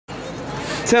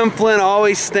Tim Flynn,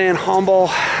 always staying humble.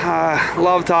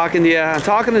 Love talking to you. I'm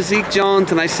talking to Zeke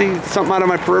Jones, and I see something out of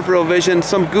my peripheral vision,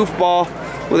 some goofball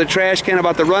with a trash can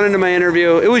about to run into my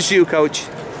interview. It was you, Coach.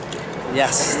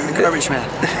 Yes, the garbage man.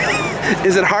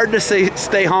 Is it hard to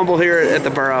stay humble here at the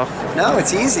Borough? No,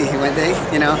 it's easy. When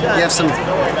you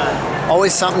have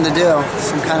always something to do,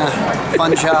 some kind of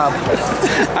fun job.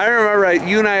 I remember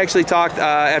you and I actually talked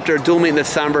after a dual meet in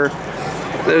December.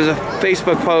 There's a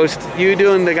Facebook post, you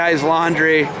doing the guy's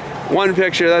laundry, one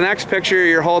picture, the next picture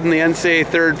you're holding the NCAA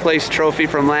third place trophy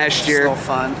from last year. So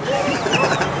fun.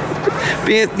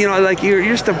 Being, like you're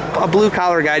just a blue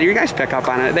collar guy, you guys pick up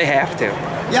on it, they have to.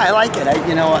 Yeah, I like it.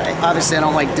 Obviously I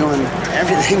don't like doing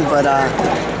everything, but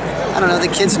I don't know, the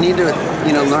kids need to,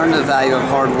 learn the value of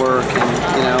hard work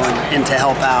and to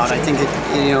help out. I think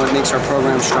it makes our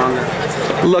program stronger.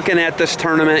 Looking at this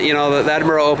tournament, the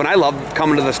Edinburgh Open, I love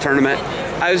coming to this tournament.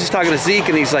 I was just talking to Zeke,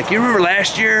 and he's like, you remember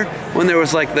last year when there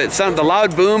was like the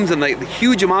loud booms and the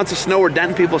huge amounts of snow were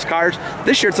denting people's cars?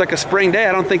 This year it's like a spring day.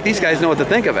 I don't think these guys know what to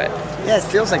think of it. Yeah, it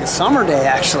feels like a summer day,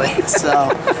 actually. So,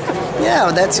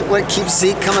 yeah, that's what keeps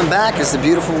Zeke coming back is the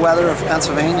beautiful weather of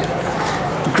Pennsylvania.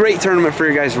 Great tournament for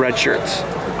your guys' red shirts.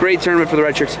 Great tournament for the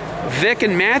red shirts. Vic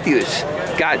and Matthews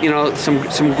got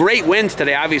some great wins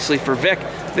today. Obviously for Vic.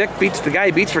 Vic beats the guy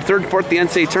he beats for third and fourth the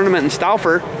NCAA tournament in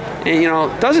Stauffer,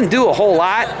 and doesn't do a whole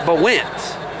lot but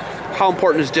wins. How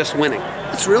important is just winning?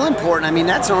 It's real important. I mean,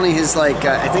 that's only his I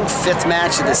think 5th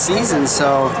match of the season.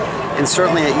 So, and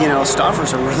certainly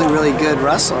Stauffer's a really good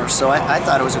wrestler. So I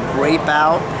thought it was a great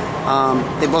bout.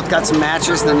 They both got some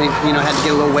matches, then they had to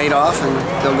get a little weight off, and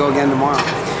they'll go again tomorrow.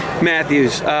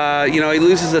 Matthews, he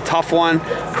loses a tough one,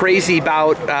 crazy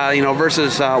bout,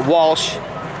 versus Walsh,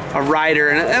 a rider,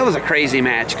 and that was a crazy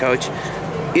match, Coach.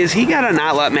 Is he got to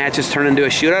not let matches turn into a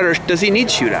shootout, or does he need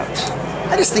shootouts?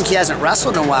 I just think he hasn't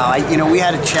wrestled in a while. We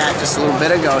had a chat just a little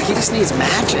bit ago. He just needs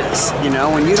matches.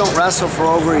 When you don't wrestle for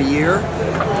over a year,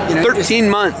 13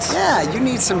 months. Yeah, you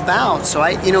need some bouts. So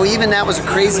even that was a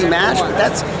crazy match, but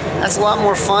that's a lot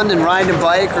more fun than riding a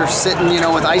bike or sitting,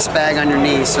 with ice bag on your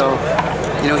knee. So,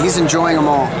 he's enjoying them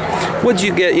all. What'd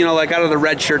you get, out of the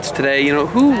red shirts today?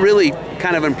 Who really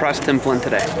kind of impressed Tim Flynn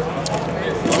today?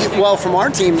 Well, from our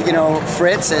team,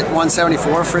 Fritz at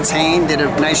 174, Fritz Hain did a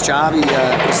nice job. He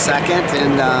was second,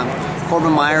 and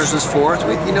Corbin Myers was fourth.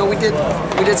 We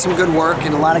did some good work,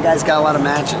 and a lot of guys got a lot of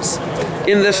matches.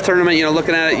 In this tournament,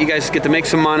 looking at it, you guys get to make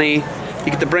some money. You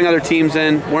get to bring other teams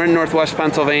in. We're in Northwest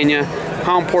Pennsylvania.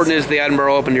 How important is the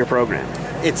Edinburgh Open to your program?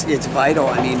 It's vital.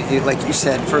 I mean, like you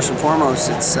said, first and foremost,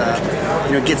 it's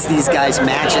gets these guys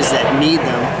matches that need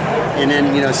them, and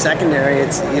then secondary,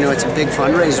 it's a big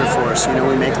fundraiser for us.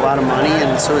 We make a lot of money,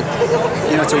 and so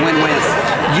it's a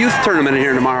win-win. Youth tournament in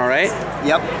here tomorrow, right?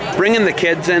 Yep. Bringing the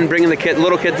kids in,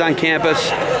 little kids on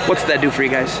campus. What's that do for you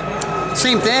guys?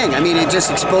 Same thing. I mean, it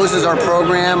just exposes our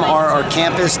program, our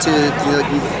campus to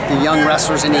the young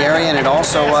wrestlers in the area, and it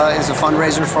also is a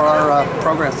fundraiser for our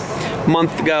program.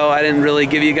 Month ago, I didn't really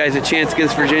give you guys a chance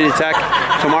against Virginia Tech.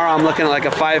 Tomorrow, I'm looking at like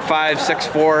a 5-5,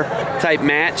 6-4 type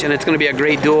match, and it's going to be a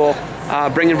great duel.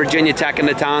 Bringing Virginia Tech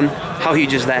into town, how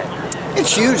huge is that?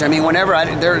 It's huge. I mean, whenever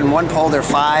they're in one poll, they're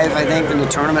 5, I think, in the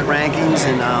tournament rankings,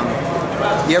 and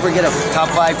you ever get a top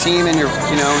 5 team in your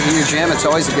gym, it's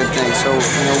always a good thing. So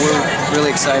we're really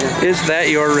excited. Is that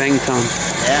your ringtone?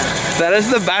 Yeah. That is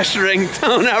the best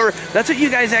ringtone ever. That's what you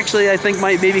guys actually, I think,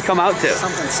 might maybe come out to.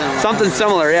 Something similar. Something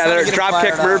similar, yeah. They're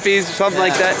Dropkick Murphys, something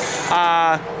like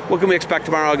that. What can we expect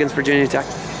tomorrow against Virginia Tech?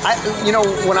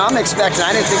 What I'm expecting,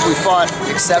 I didn't think we fought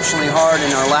exceptionally hard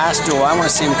in our last duel. I want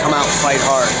to see them come out and fight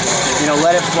hard.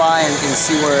 Let it fly and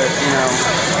see where,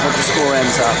 what the score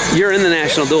ends up. You're in the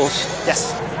national duels.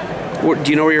 Yes. Do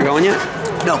you know where you're going yet?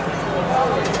 No.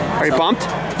 Are you pumped?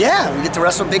 Yeah, we get to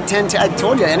wrestle Big Ten. I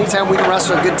told you, anytime we can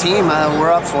wrestle a good team,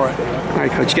 we're up for it. All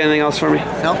right, Coach, you got anything else for me?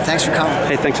 No, thanks for coming.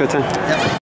 Hey, thanks for the time. Yep.